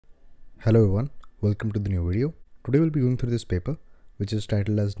Hello everyone, welcome to the new video. Today we'll be going through this paper which is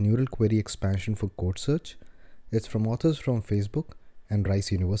titled as Neural Query Expansion for Code Search. It's from authors from Facebook and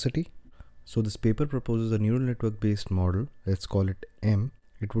Rice University. So this paper proposes a neural network based model, let's call it M.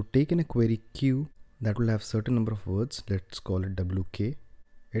 It would take in a query Q that will have certain number of words, let's call it WK.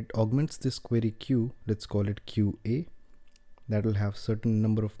 It augments this query Q, let's call it QA. That will have certain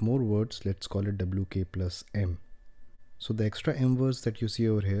number of more words, let's call it WK plus M. So the extra M words that you see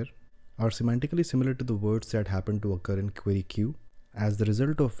over here are semantically similar to the words that happen to occur in query Q, as the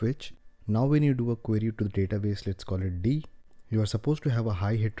result of which, now when you do a query to the database, let's call it D, you are supposed to have a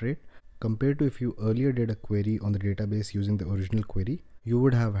high hit rate compared to if you earlier did a query on the database using the original query, you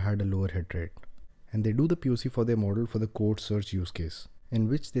would have had a lower hit rate. And they do the POC for their model for the code search use case, in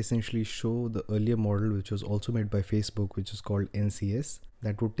which they essentially show the earlier model which was also made by Facebook, which is called NCS,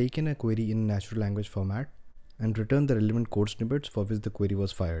 that would take in a query in natural language format and return the relevant code snippets for which the query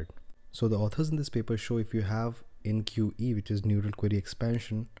was fired. So the authors in this paper show if you have NQE, which is Neural Query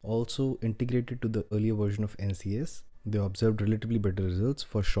Expansion, also integrated to the earlier version of NCS, they observed relatively better results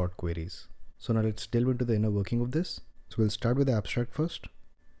for short queries. So now let's delve into the inner working of this. So we'll start with the abstract first.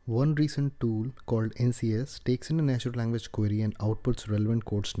 One recent tool called NCS takes in a natural language query and outputs relevant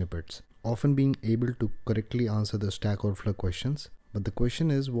code snippets, often being able to correctly answer the Stack Overflow questions. But the question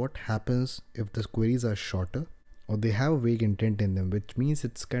is, what happens if the queries are shorter or they have a vague intent in them, which means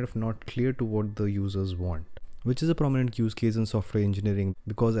it's kind of not clear to what the users want, which is a prominent use case in software engineering,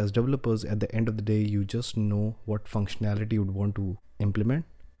 because as developers at the end of the day you just know what functionality you would want to implement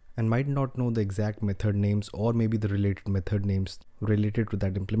and might not know the exact method names or maybe the related method names related to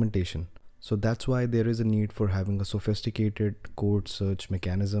that implementation. So that's why there is a need for having a sophisticated code search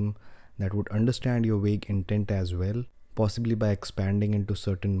mechanism that would understand your vague intent as well, possibly by expanding into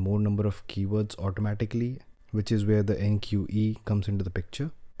certain more number of keywords automatically, which is where the NQE comes into the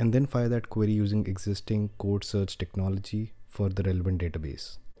picture, and then fire that query using existing code search technology for the relevant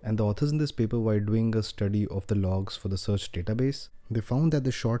database. And the authors in this paper, while doing a study of the logs for the search database, they found that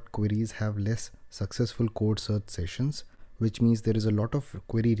the short queries have less successful code search sessions, which means there is a lot of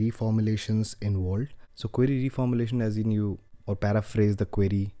query reformulations involved. So query reformulation as in you or paraphrase the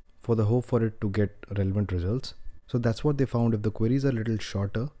query for the hope for it to get relevant results. So that's what they found. If the queries are a little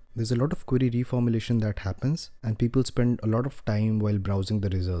shorter, there's a lot of query reformulation that happens and people spend a lot of time while browsing the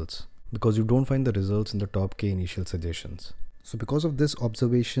results because you don't find the results in the top K initial suggestions. So because of this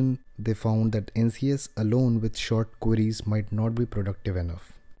observation, they found that NCS alone with short queries might not be productive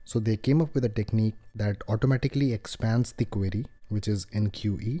enough. So they came up with a technique that automatically expands the query, which is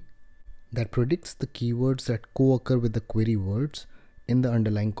NQE, that predicts the keywords that co-occur with the query words in the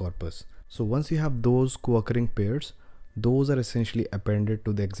underlying corpus. So once you have those co-occurring pairs, those are essentially appended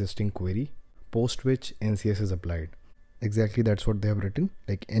to the existing query, post which NCS is applied. Exactly, that's what they have written.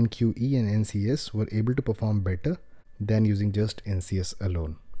 Like NQE and NCS were able to perform better than using just NCS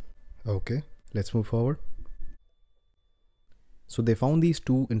alone. Okay, let's move forward. So they found these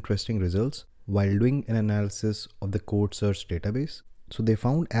two interesting results while doing an analysis of the code search database. So they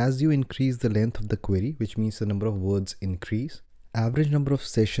found as you increase the length of the query, which means the number of words increase, average number of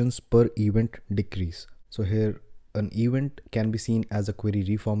sessions per event decrease. So here an event can be seen as a query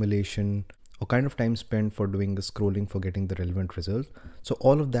reformulation or kind of time spent for doing the scrolling for getting the relevant result. So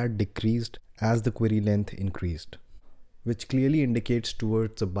all of that decreased as the query length increased, which clearly indicates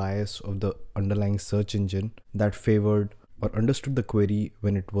towards the bias of the underlying search engine that favored or understood the query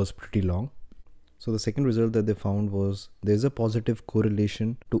when it was pretty long. So the second result that they found was there's a positive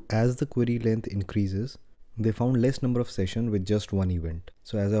correlation to as the query length increases, they found less number of sessions with just one event.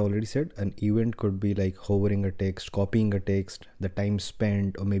 So as I already said, an event could be like hovering a text, copying a text, the time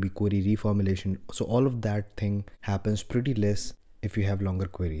spent, or maybe query reformulation. So all of that thing happens pretty less if you have longer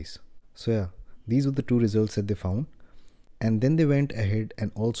queries. So yeah, these were the two results that they found. And then they went ahead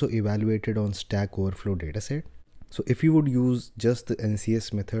and also evaluated on Stack Overflow dataset. So if you would use just the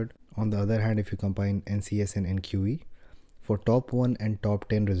NCS method, on the other hand, if you combine NCS and NQE, for top 1 and top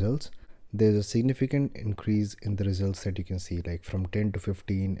 10 results, there's a significant increase in the results that you can see, like from 10 to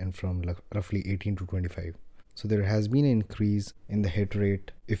 15 and from roughly 18 to 25. So there has been an increase in the hit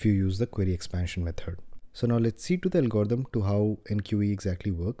rate if you use the query expansion method. So now let's see to the algorithm to how NQE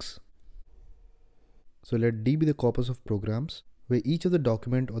exactly works. So let D be the corpus of programs where each of the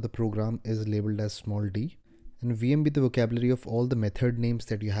document or the program is labeled as small d, and VM be the vocabulary of all the method names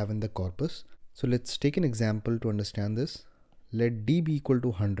that you have in the corpus. So let's take an example to understand this. Let D be equal to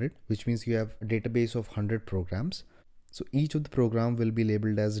 100, which means you have a database of 100 programs. So each of the program will be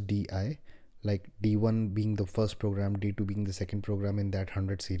labeled as DI, like D1 being the first program, D2 being the second program in that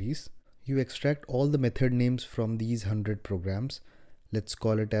 100 series. You extract all the method names from these 100 programs, let's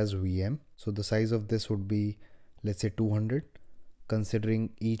call it as VM. So the size of this would be, let's say 200,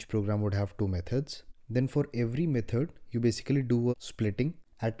 considering each program would have 2 methods. Then for every method, you basically do a splitting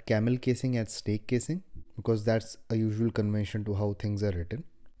at camel casing, at snake casing, because that's a usual convention to how things are written.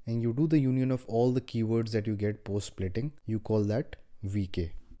 And you do the union of all the keywords that you get post splitting. You call that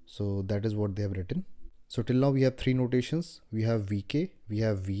VK. So that is what they have written. So till now we have 3 notations. We have VK, we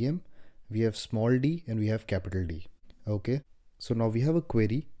have VM, we have small d, and we have capital D. Okay. So now we have a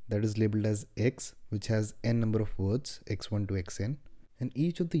query that is labeled as X, which has n number of words, x1 to xn, and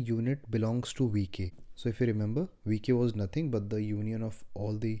each of the unit belongs to VK. So if you remember, VK was nothing but the union of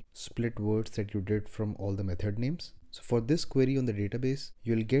all the split words that you did from all the method names. So for this query on the database,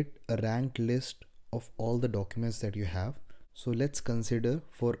 you'll get a ranked list of all the documents that you have. So let's consider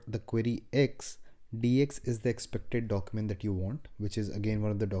for the query X, dx is the expected document that you want, which is again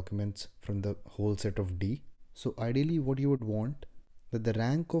one of the documents from the whole set of D. So ideally what you would want, that the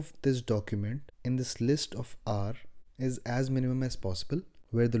rank of this document in this list of R is as minimum as possible,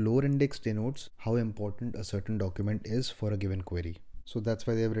 where the lower index denotes how important a certain document is for a given query. So that's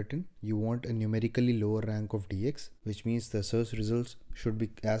why they have written, you want a numerically lower rank of dx, which means the search results should be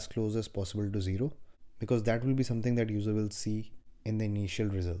as close as possible to 0, because that will be something that user will see in the initial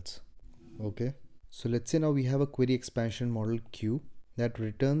results. Okay. So let's say now we have a query expansion model Q that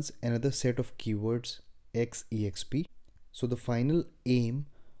returns another set of keywords xexp. So the final aim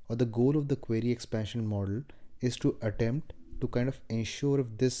or the goal of the query expansion model is to attempt to kind of ensure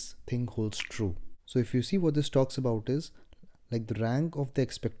if this thing holds true. So if you see what this talks about is like the rank of the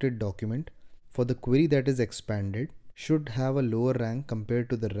expected document for the query that is expanded should have a lower rank compared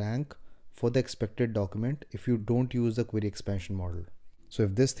to the rank for the expected document if you don't use the query expansion model. So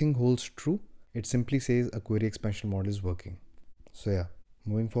if this thing holds true, it simply says a query expansion model is working. So yeah,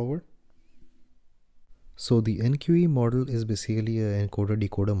 moving forward. So the NQE model is basically an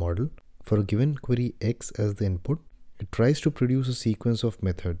encoder-decoder model. For a given query X as the input, it tries to produce a sequence of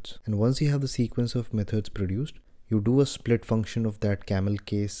methods. And once you have the sequence of methods produced, you do a split function of that camel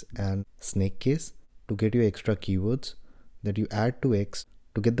case and snake case to get your extra keywords that you add to X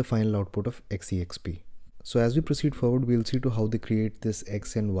to get the final output of xexp. So as we proceed forward, we'll see to how they create this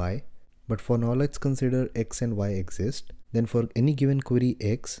X and Y. But for now, let's consider X and Y exist. Then for any given query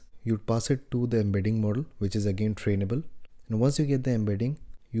X, you'd pass it to the embedding model, which is again trainable. And once you get the embedding,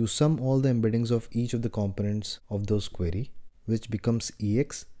 you sum all the embeddings of each of the components of those query, which becomes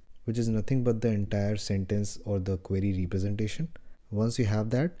EX, which is nothing but the entire sentence or the query representation. Once you have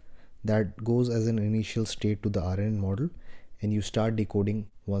that, that goes as an initial state to the RNN model, and you start decoding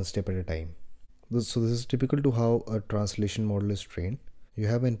one step at a time. So this is typical to how a translation model is trained. You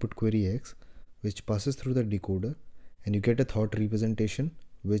have input query X, which passes through the decoder, and you get a thought representation,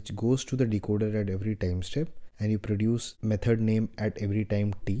 which goes to the decoder at every time step, and you produce method name at every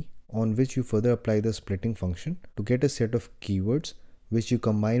time t, on which you further apply the splitting function to get a set of keywords, which you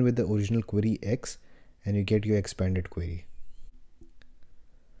combine with the original query X, and you get your expanded query.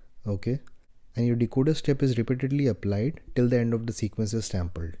 Okay, and your decoder step is repeatedly applied till the end of the sequence is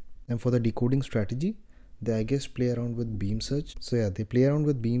sampled. And for the decoding strategy, they I guess play around with beam search. So yeah, they play around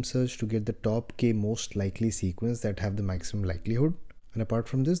with beam search to get the top k most likely sequence that have the maximum likelihood. And apart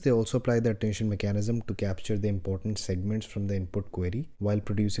from this, they also apply the attention mechanism to capture the important segments from the input query while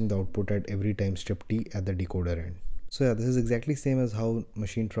producing the output at every time step t at the decoder end. So yeah, this is exactly same as how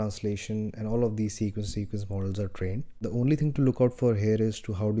machine translation and all of these sequence models are trained. The only thing to look out for here is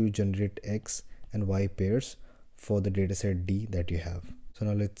to how do you generate X and Y pairs for the dataset D that you have. So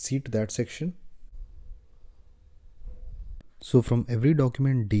now let's see to that section. So from every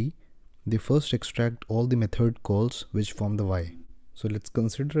document D, they first extract all the method calls which form the Y. So let's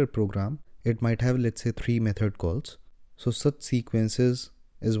consider a program. It might have, let's say, 3 method calls. So such sequences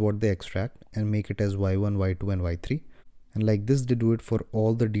is what they extract and make it as Y1, Y2 and Y3. And like this, they do it for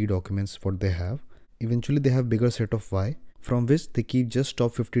all the D documents what they have. Eventually they have bigger set of Y, from which they keep just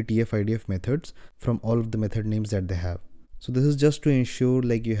top 50 TF-IDF methods from all of the method names that they have. So this is just to ensure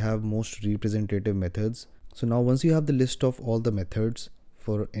like you have most representative methods. So now once you have the list of all the methods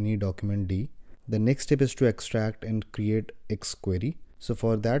for any document D, the next step is to extract and create Xquery. So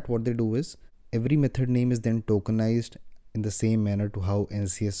for that, what they do is every method name is then tokenized in the same manner to how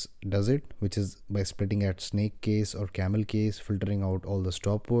NCS does it, which is by splitting at snake case or camel case, filtering out all the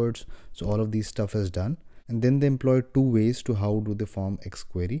stop words. So all of these stuff is done. And then they employ 2 ways to how do they form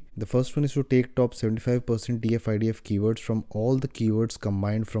Xquery. The first one is to take top 75% TF-IDF keywords from all the keywords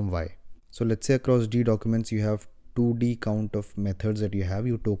combined from Y. So let's say across D documents, you have 2D count of methods that you have,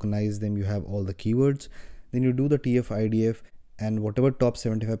 you tokenize them, you have all the keywords, then you do the TF-IDF and whatever top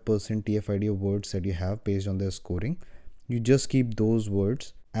 75% TF-IDF words that you have based on their scoring, you just keep those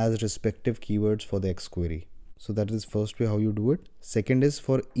words as respective keywords for the Xquery. So that is first way how you do it. Second is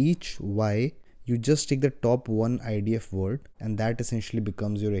for each Y, you just take the top one IDF word and that essentially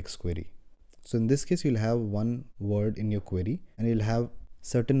becomes your Xquery. So in this case, you'll have one word in your query and you'll have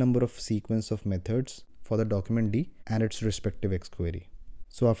certain number of sequence of methods for the document D and its respective Xquery.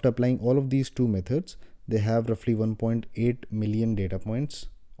 So after applying all of these two methods, they have roughly 1.8 million data points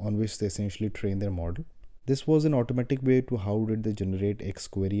on which they essentially train their model. This was an automatic way to how did they generate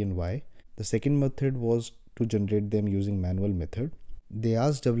Xquery and Y. The second method was to generate them using manual method. They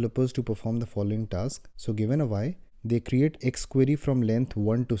asked developers to perform the following task. So given a Y, they create Xquery from length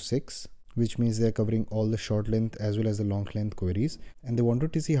 1 to 6, which means they are covering all the short length as well as the long length queries. And they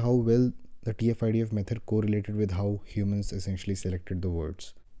wanted to see how well the TF-IDF method correlated with how humans essentially selected the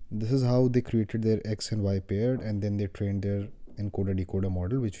words. This is how they created their X and Y paired, and then they trained their encoder decoder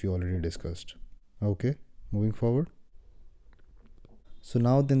model, which we already discussed. Okay, moving forward. So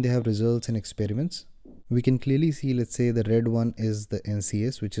now then they have results and experiments. We can clearly see, let's say the red one is the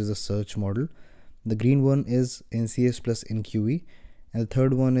NCS, which is a search model. The green one is NCS plus NQE. And the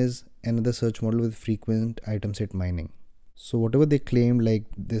third one is another search model with frequent item set mining. So whatever they claim like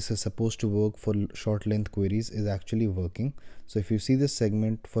this is supposed to work for short length queries is actually working. So if you see this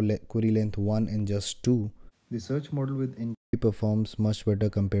segment for query length 1 and just 2, the search model with NQE performs much better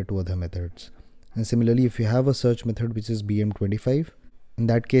compared to other methods. And similarly, if you have a search method which is BM25, in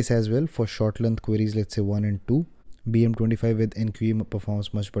that case as well, for short length queries, let's say 1 and 2, BM25 with NQE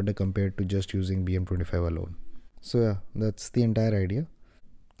performs much better compared to just using BM25 alone. So yeah, that's the entire idea.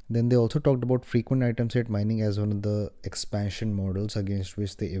 Then they also talked about frequent item set mining as one of the expansion models against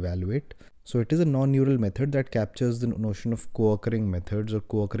which they evaluate. So it is a non-neural method that captures the notion of co-occurring methods or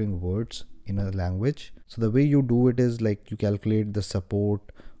co-occurring words in a language. So the way you do it is like you calculate the support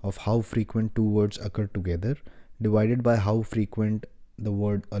of how frequent two words occur together divided by how frequent the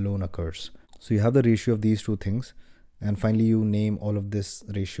word alone occurs. So you have the ratio of these two things, and finally you name all of this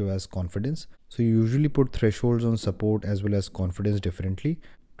ratio as confidence. So you usually put thresholds on support as well as confidence differently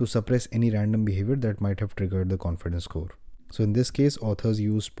to suppress any random behavior that might have triggered the confidence score. So in this case, authors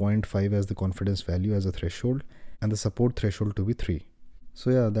used 0.5 as the confidence value as a threshold and the support threshold to be 3. So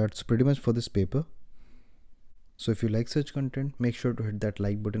yeah, that's pretty much for this paper. So if you like such content, make sure to hit that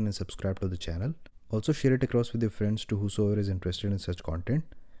like button and subscribe to the channel. Also share it across with your friends to whosoever is interested in such content.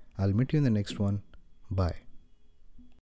 I'll meet you in the next one. Bye.